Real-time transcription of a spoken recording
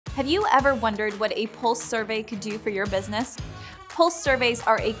Have you ever wondered what a pulse survey could do for your business? Pulse surveys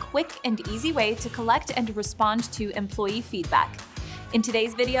are a quick and easy way to collect and respond to employee feedback. In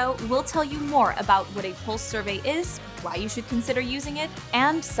today's video, we'll tell you more about what a pulse survey is, why you should consider using it,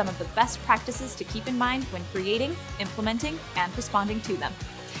 and some of the best practices to keep in mind when creating, implementing, and responding to them.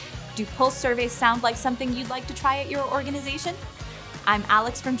 Do pulse surveys sound like something you'd like to try at your organization? I'm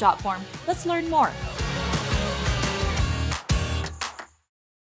Alex from Jotform. Let's learn more.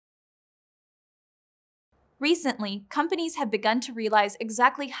 Recently, companies have begun to realize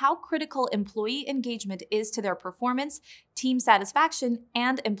exactly how critical employee engagement is to their performance, team satisfaction,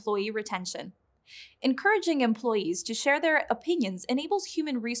 and employee retention. Encouraging employees to share their opinions enables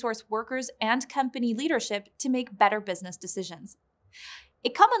human resource workers and company leadership to make better business decisions. A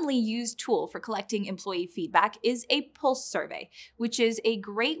commonly used tool for collecting employee feedback is a pulse survey, which is a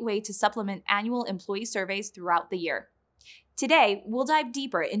great way to supplement annual employee surveys throughout the year. Today, we'll dive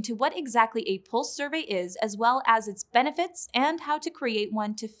deeper into what exactly a pulse survey is, as well as its benefits and how to create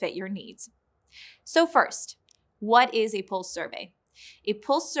one to fit your needs. So first, what is a pulse survey? A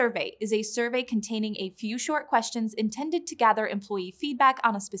pulse survey is a survey containing a few short questions intended to gather employee feedback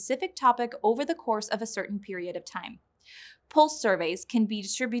on a specific topic over the course of a certain period of time. Pulse surveys can be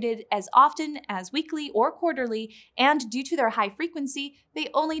distributed as often as weekly or quarterly, and due to their high frequency, they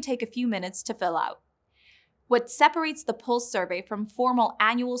only take a few minutes to fill out. What separates the pulse survey from formal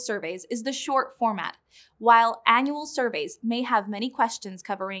annual surveys is the short format. While annual surveys may have many questions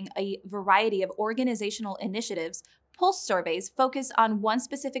covering a variety of organizational initiatives, pulse surveys focus on one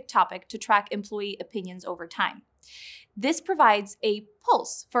specific topic to track employee opinions over time. This provides a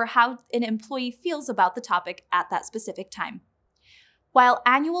pulse for how an employee feels about the topic at that specific time. While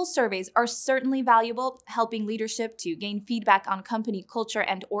annual surveys are certainly valuable, helping leadership to gain feedback on company culture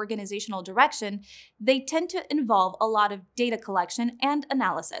and organizational direction, they tend to involve a lot of data collection and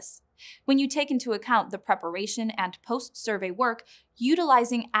analysis. When you take into account the preparation and post-survey work,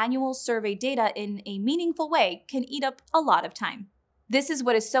 utilizing annual survey data in a meaningful way can eat up a lot of time. This is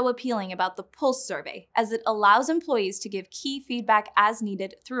what is so appealing about the pulse survey, as it allows employees to give key feedback as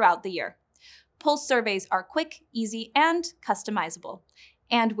needed throughout the year. Pulse surveys are quick, easy, and customizable.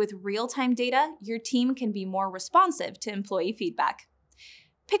 And with real-time data, your team can be more responsive to employee feedback.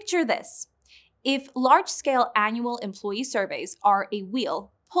 Picture this. If large-scale annual employee surveys are a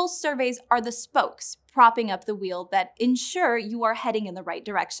wheel, pulse surveys are the spokes propping up the wheel that ensure you are heading in the right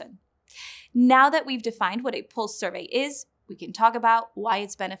direction. Now that we've defined what a pulse survey is, we can talk about why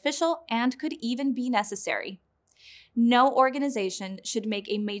it's beneficial and could even be necessary. No organization should make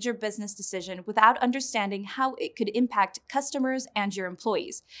a major business decision without understanding how it could impact customers and your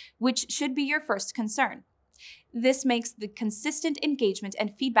employees, which should be your first concern. This makes the consistent engagement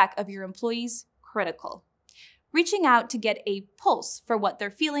and feedback of your employees critical. Reaching out to get a pulse for what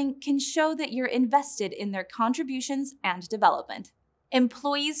they're feeling can show that you're invested in their contributions and development.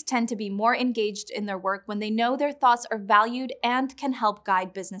 Employees tend to be more engaged in their work when they know their thoughts are valued and can help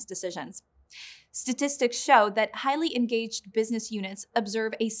guide business decisions. Statistics show that highly engaged business units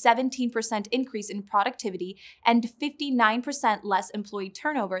observe a 17% increase in productivity and 59% less employee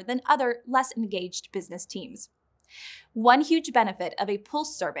turnover than other less engaged business teams. One huge benefit of a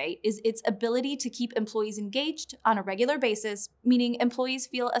pulse survey is its ability to keep employees engaged on a regular basis, meaning employees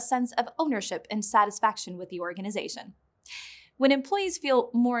feel a sense of ownership and satisfaction with the organization. When employees feel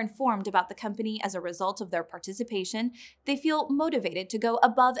more informed about the company as a result of their participation, they feel motivated to go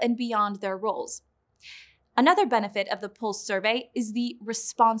above and beyond their roles. Another benefit of the pulse survey is the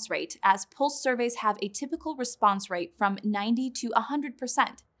response rate, as pulse surveys have a typical response rate from 90 to 100%.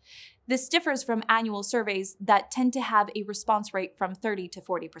 This differs from annual surveys that tend to have a response rate from 30 to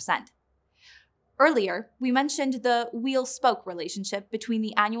 40%. Earlier, we mentioned the wheel-spoke relationship between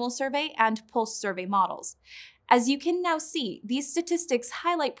the annual survey and pulse survey models. As you can now see, these statistics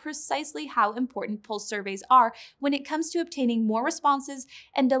highlight precisely how important pulse surveys are when it comes to obtaining more responses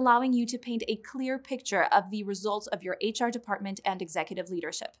and allowing you to paint a clear picture of the results of your HR department and executive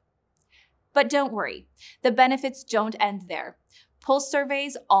leadership. But don't worry, the benefits don't end there. Pulse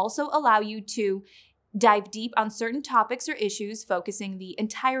surveys also allow you to dive deep on certain topics or issues, focusing the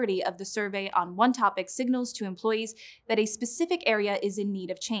entirety of the survey on one topic signals to employees that a specific area is in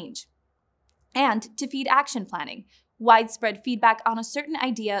need of change. And to feed action planning. Widespread feedback on a certain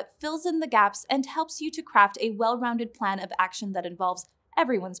idea fills in the gaps and helps you to craft a well-rounded plan of action that involves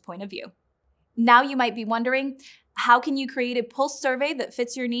everyone's point of view. Now you might be wondering, how can you create a pulse survey that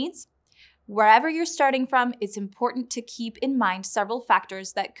fits your needs? Wherever you're starting from, it's important to keep in mind several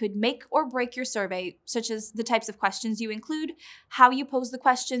factors that could make or break your survey, such as the types of questions you include, how you pose the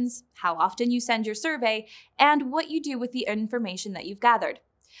questions, how often you send your survey, and what you do with the information that you've gathered.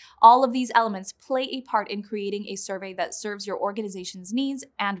 All of these elements play a part in creating a survey that serves your organization's needs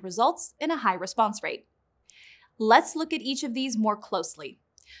and results in a high response rate. Let's look at each of these more closely.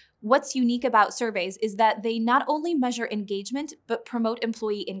 What's unique about surveys is that they not only measure engagement, but promote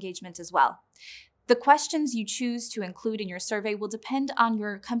employee engagement as well. The questions you choose to include in your survey will depend on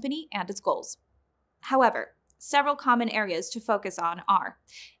your company and its goals. However, several common areas to focus on are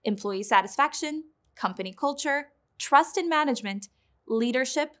employee satisfaction, company culture, trust in management,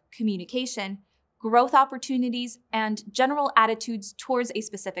 leadership, communication, growth opportunities, and general attitudes towards a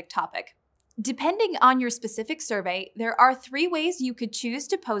specific topic. Depending on your specific survey, there are 3 ways you could choose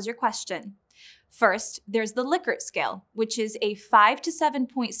to pose your question. First, there's the Likert scale, which is a 5 to 7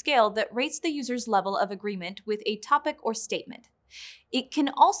 point scale that rates the user's level of agreement with a topic or statement. It can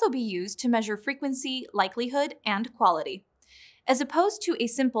also be used to measure frequency, likelihood, and quality. As opposed to a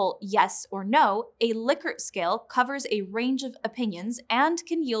simple yes or no, a Likert scale covers a range of opinions and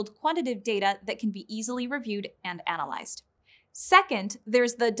can yield quantitative data that can be easily reviewed and analyzed. Second,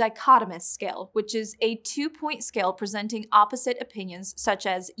 there's the Dichotomous scale, which is a 2-point scale presenting opposite opinions such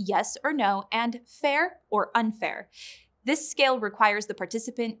as yes or no and fair or unfair. This scale requires the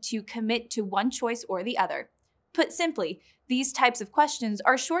participant to commit to one choice or the other. Put simply, these types of questions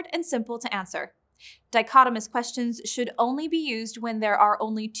are short and simple to answer. Dichotomous questions should only be used when there are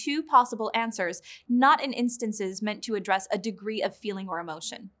only 2 possible answers, not in instances meant to address a degree of feeling or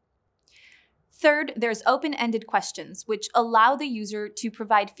emotion. Third, there's open-ended questions, which allow the user to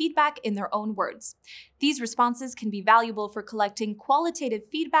provide feedback in their own words. These responses can be valuable for collecting qualitative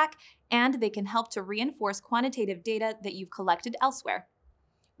feedback, and they can help to reinforce quantitative data that you've collected elsewhere.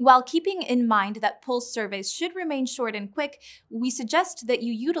 While keeping in mind that pulse surveys should remain short and quick, we suggest that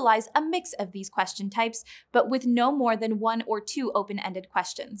you utilize a mix of these question types, but with no more than 1 or 2 open-ended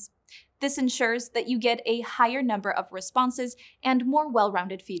questions. This ensures that you get a higher number of responses and more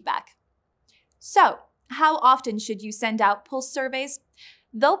well-rounded feedback. So, how often should you send out pulse surveys?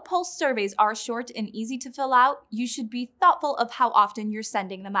 Though pulse surveys are short and easy to fill out, you should be thoughtful of how often you're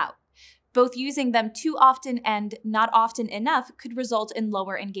sending them out. Both using them too often and not often enough could result in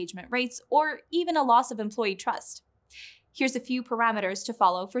lower engagement rates or even a loss of employee trust. Here's a few parameters to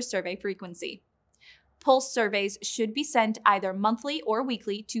follow for survey frequency. Pulse surveys should be sent either monthly or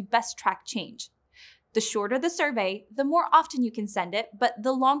weekly to best track change. The shorter the survey, the more often you can send it, but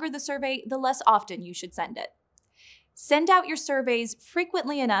the longer the survey, the less often you should send it. Send out your surveys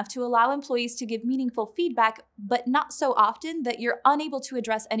frequently enough to allow employees to give meaningful feedback, but not so often that you're unable to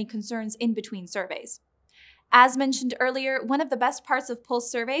address any concerns in between surveys. As mentioned earlier, one of the best parts of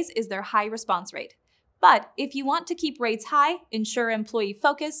pulse surveys is their high response rate. But if you want to keep rates high, ensure employee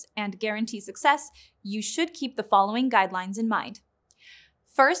focus, and guarantee success, you should keep the following guidelines in mind.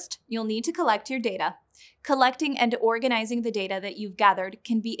 First, you'll need to collect your data. Collecting and organizing the data that you've gathered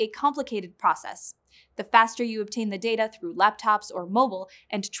can be a complicated process. The faster you obtain the data through laptops or mobile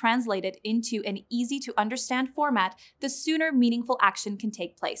and translate it into an easy-to-understand format, the sooner meaningful action can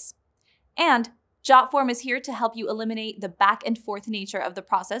take place. And Jotform is here to help you eliminate the back and forth nature of the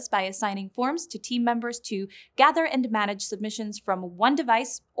process by assigning forms to team members to gather and manage submissions from one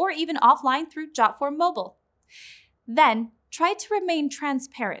device or even offline through Jotform Mobile. Then, try to remain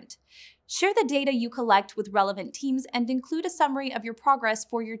transparent. Share the data you collect with relevant teams and include a summary of your progress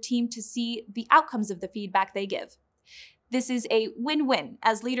for your team to see the outcomes of the feedback they give. This is a win-win,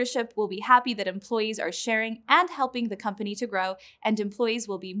 as leadership will be happy that employees are sharing and helping the company to grow, and employees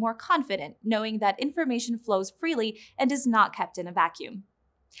will be more confident knowing that information flows freely and is not kept in a vacuum.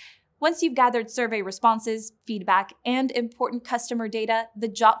 Once you've gathered survey responses, feedback, and important customer data, the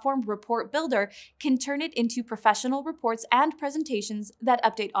Jotform Report Builder can turn it into professional reports and presentations that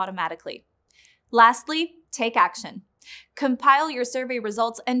update automatically. Lastly, take action. Compile your survey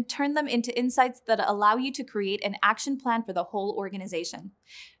results and turn them into insights that allow you to create an action plan for the whole organization.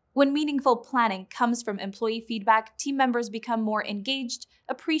 When meaningful planning comes from employee feedback, team members become more engaged,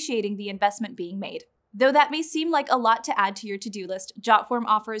 appreciating the investment being made. Though that may seem like a lot to add to your to-do list, Jotform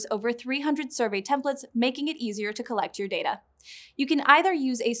offers over 300 survey templates, making it easier to collect your data. You can either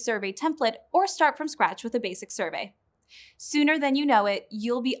use a survey template or start from scratch with a basic survey. Sooner than you know it,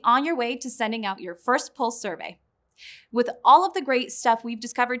 you'll be on your way to sending out your first pulse survey. With all of the great stuff we've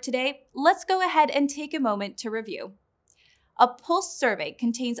discovered today, let's go ahead and take a moment to review. A pulse survey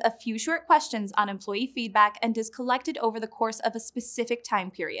contains a few short questions on employee feedback and is collected over the course of a specific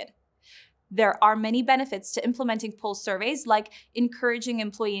time period. There are many benefits to implementing pulse surveys, like encouraging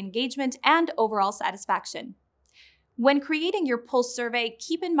employee engagement and overall satisfaction. When creating your pulse survey,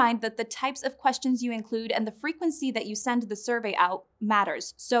 keep in mind that the types of questions you include and the frequency that you send the survey out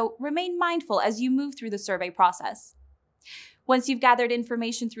matters, so remain mindful as you move through the survey process. Once you've gathered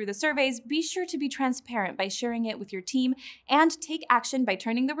information through the surveys, be sure to be transparent by sharing it with your team and take action by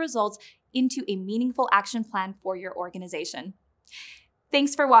turning the results into a meaningful action plan for your organization.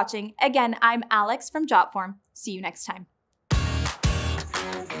 Thanks for watching. Again, I'm Alex from Jotform. See you next time.